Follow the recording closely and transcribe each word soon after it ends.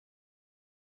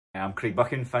I'm Craig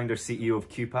Buchan, founder CEO of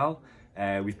QPAL.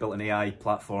 We've built an AI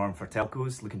platform for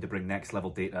telcos looking to bring next level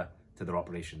data to their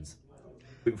operations.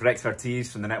 Looking for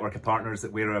expertise from the network of partners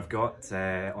that Wayra have got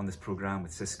on this programme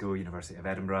with Cisco, University of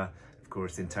Edinburgh, of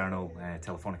course the internal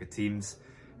Telefonica teams.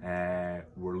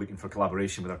 We're looking for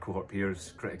collaboration with our cohort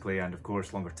peers critically, and of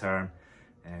course longer term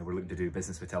we're looking to do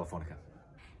business with Telefonica.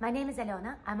 My name is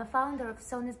Alona. I'm a founder of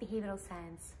Sonos Behavioral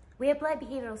Science. We apply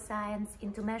behavioral science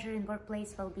into measuring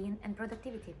workplace well-being and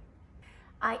productivity.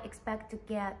 I expect to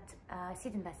get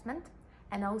seed investment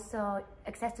and also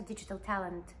access to digital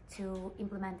talent to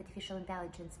implement artificial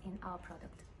intelligence in our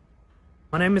product.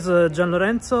 My name is Gian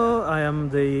Lorenzo. I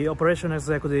am the operation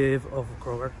executive of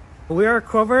Kroger. We are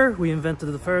Kroger. We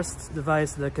invented the first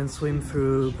device that can swim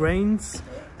through grains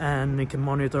and it can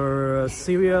monitor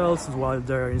cereals while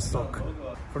they're in stock.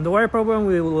 From the Wayra program,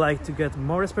 we would like to get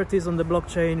more expertise on the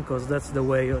blockchain because that's the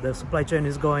way the supply chain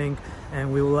is going,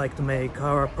 and we would like to make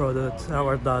our product,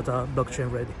 our data,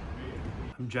 blockchain ready.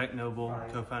 I'm Jack Noble,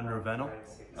 co-founder of Venel.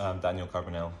 I'm Daniel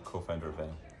Carbonell, co-founder of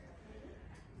Venel.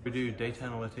 We do data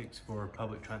analytics for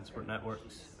public transport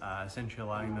networks, essentially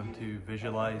allowing them to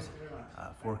visualize,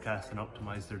 forecast and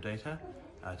optimize their data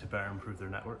to better improve their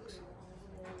networks.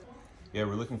 Yeah,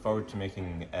 we're looking forward to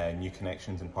making new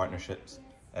connections and partnerships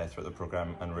throughout the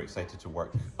programme, and we're excited to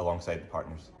work alongside the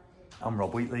partners. I'm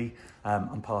Rob Wheatley.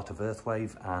 I'm part of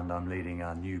Earthwave and I'm leading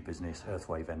our new business,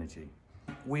 Earthwave Energy.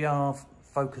 We are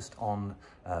focused on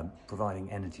providing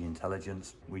energy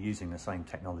intelligence. We're using the same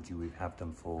technology we have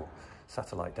done for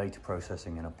satellite data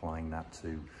processing and applying that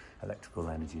to electrical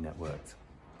energy networks.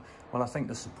 Well, I think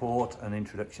the support and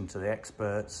introduction to the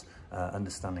experts,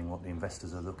 understanding what the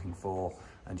investors are looking for,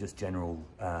 and just general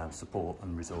support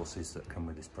and resources that come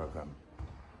with this programme.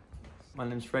 My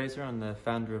name's Fraser. I'm the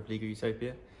founder of Legal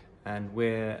Utopia, and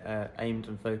we're aimed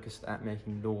and focused at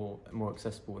making law more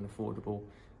accessible and affordable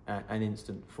and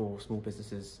instant for small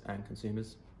businesses and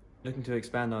consumers. Looking to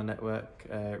expand our network,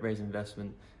 raise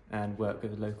investment and work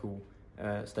with local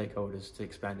stakeholders to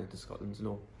expand into Scotland's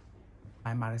law.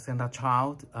 I'm Alexander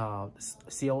Child,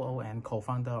 COO and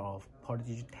co-founder of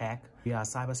Prodigy Tech. We are a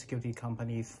cybersecurity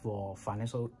company for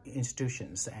financial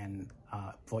institutions and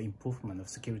for improvement of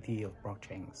security of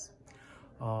blockchains.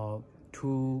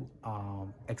 Two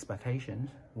expectations.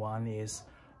 One is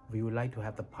we would like to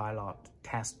have the pilot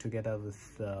test together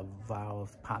with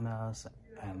various partners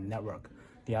and network.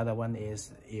 The other one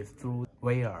is if through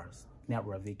Wayra's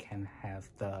network we can have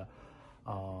the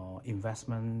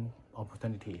investment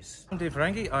opportunities. I'm Dave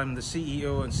Rangi. I'm the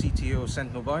CEO and CTO of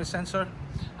Sentinel Biosensor.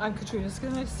 I'm Katrina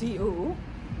Skinner, COO.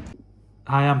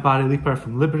 Hi, I'm Barry Leeper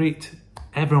from Liberate.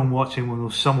 Everyone watching will know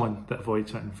someone that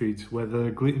avoids certain foods, whether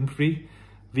they're gluten-free,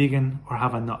 vegan, or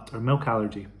have a nut or milk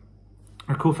allergy.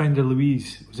 Our co-founder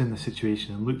Louise was in this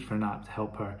situation and looked for an app to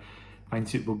help her find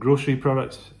suitable grocery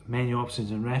products, menu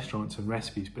options in restaurants and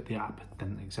recipes, but the app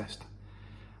didn't exist.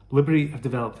 Liberate have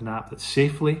developed an app that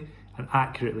safely and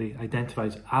accurately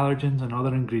identifies allergens and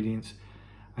other ingredients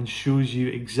and shows you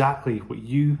exactly what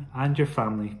you and your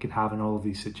family can have in all of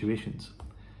these situations.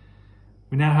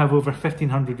 We now have over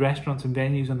 1,500 restaurants and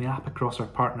venues on the app across our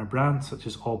partner brands such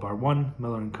as All Bar One,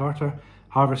 Miller & Carter,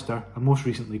 Harvester and most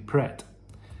recently Pret.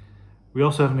 We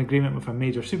also have an agreement with a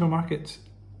major supermarkets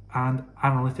and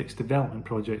analytics development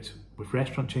projects with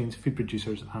restaurant chains, food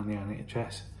producers and the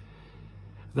NHS.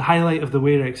 The highlight of the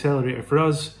Wayra Accelerator for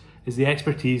us is the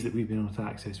expertise that we've been able to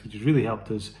access, which has really helped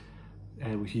us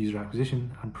with user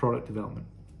acquisition and product development.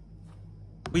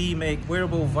 We make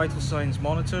wearable vital signs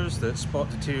monitors that spot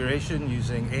deterioration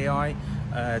using AI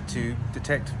to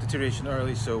detect deterioration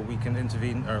early so we can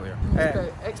intervene earlier.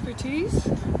 Expertise.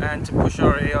 And to push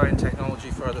our AI and technology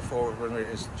further forward where it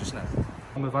is just now.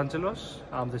 I'm Evangelos.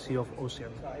 I'm the CEO of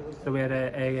Ocean. So we're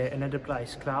an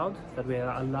enterprise cloud that we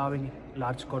are allowing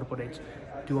large corporates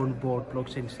to onboard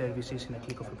blockchain services in a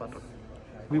click of a button.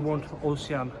 We want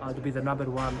Ocean to be the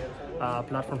 #1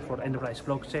 platform for enterprise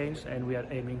blockchains, and we are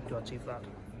aiming to achieve that.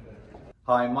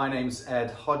 Hi, my name's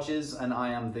Ed Hodges and I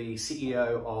am the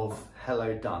CEO of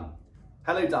Hello Done.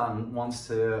 Hello Done wants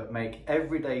to make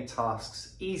everyday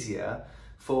tasks easier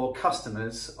for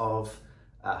customers of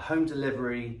home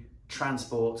delivery,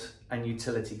 transport and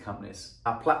utility companies.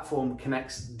 Our platform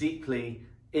connects deeply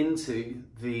into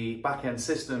the back-end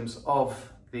systems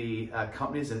of the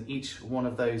companies in each one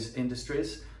of those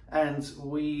industries, and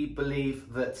we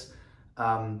believe that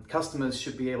customers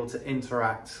should be able to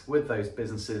interact with those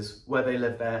businesses where they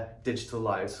live their digital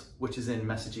lives, which is in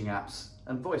messaging apps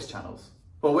and voice channels.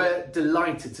 Well, we're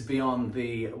delighted to be on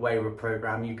the Wayra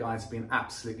program. You guys have been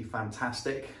absolutely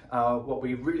fantastic. What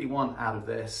we really want out of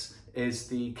this is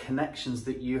the connections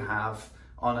that you have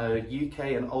on a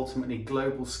UK and ultimately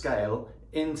global scale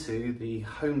into the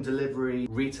home delivery,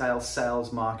 retail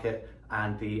sales market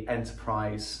and the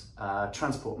enterprise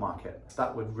transport market.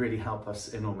 That would really help us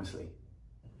enormously.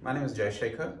 My name is Jay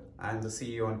Shekhar. I'm the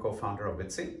CEO and co-founder of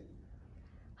Vitsi.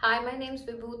 Hi, my name is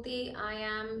Vibhuti. I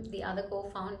am the other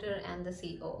co-founder and the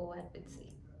COO at Vitsi.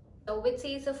 So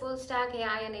Vitsi is a full stack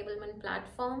AI enablement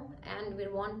platform, and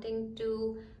we're wanting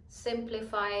to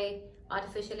simplify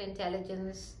artificial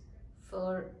intelligence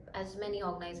for as many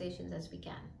organizations as we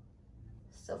can.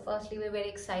 So firstly, we're very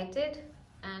excited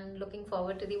and looking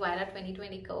forward to the Wayra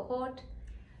 2020 cohort.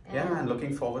 And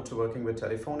looking forward to working with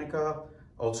Telefonica,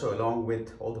 also along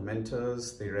with all the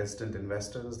mentors, the resident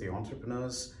investors, the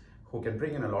entrepreneurs who can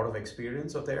bring in a lot of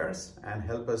experience of theirs and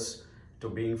help us to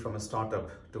being from a startup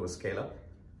to a scale-up.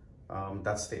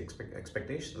 That's the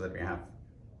expectation that we have.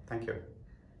 Thank you.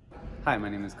 Hi, my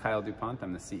name is Kyle DuPont.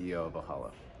 I'm the CEO of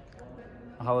Ohala.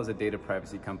 Ohala is a data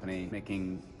privacy company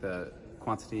making the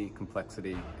quantity,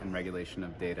 complexity, and regulation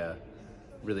of data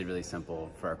really, really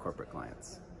simple for our corporate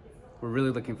clients. We're really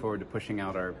looking forward to pushing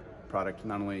out our product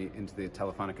not only into the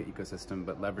Telefonica ecosystem,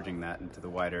 but leveraging that into the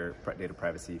wider data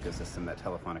privacy ecosystem that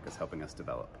Telefonica is helping us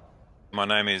develop. My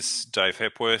name is Dave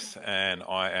Hepworth and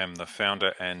I am the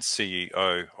founder and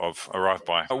CEO of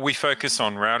ArriveBy. We focus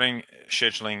on routing,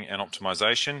 scheduling and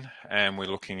optimization, and we're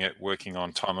looking at working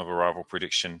on time of arrival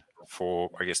prediction for,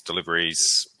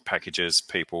 deliveries, packages,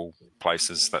 people,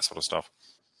 places, that sort of stuff.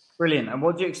 Brilliant. And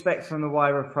what do you expect from the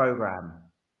Wayra program?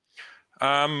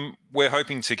 We're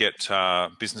hoping to get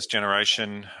business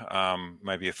generation,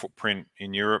 maybe a footprint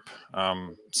in Europe,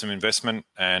 some investment,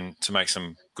 and to make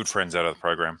some good friends out of the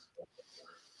program.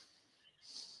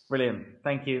 Brilliant.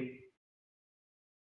 Thank you.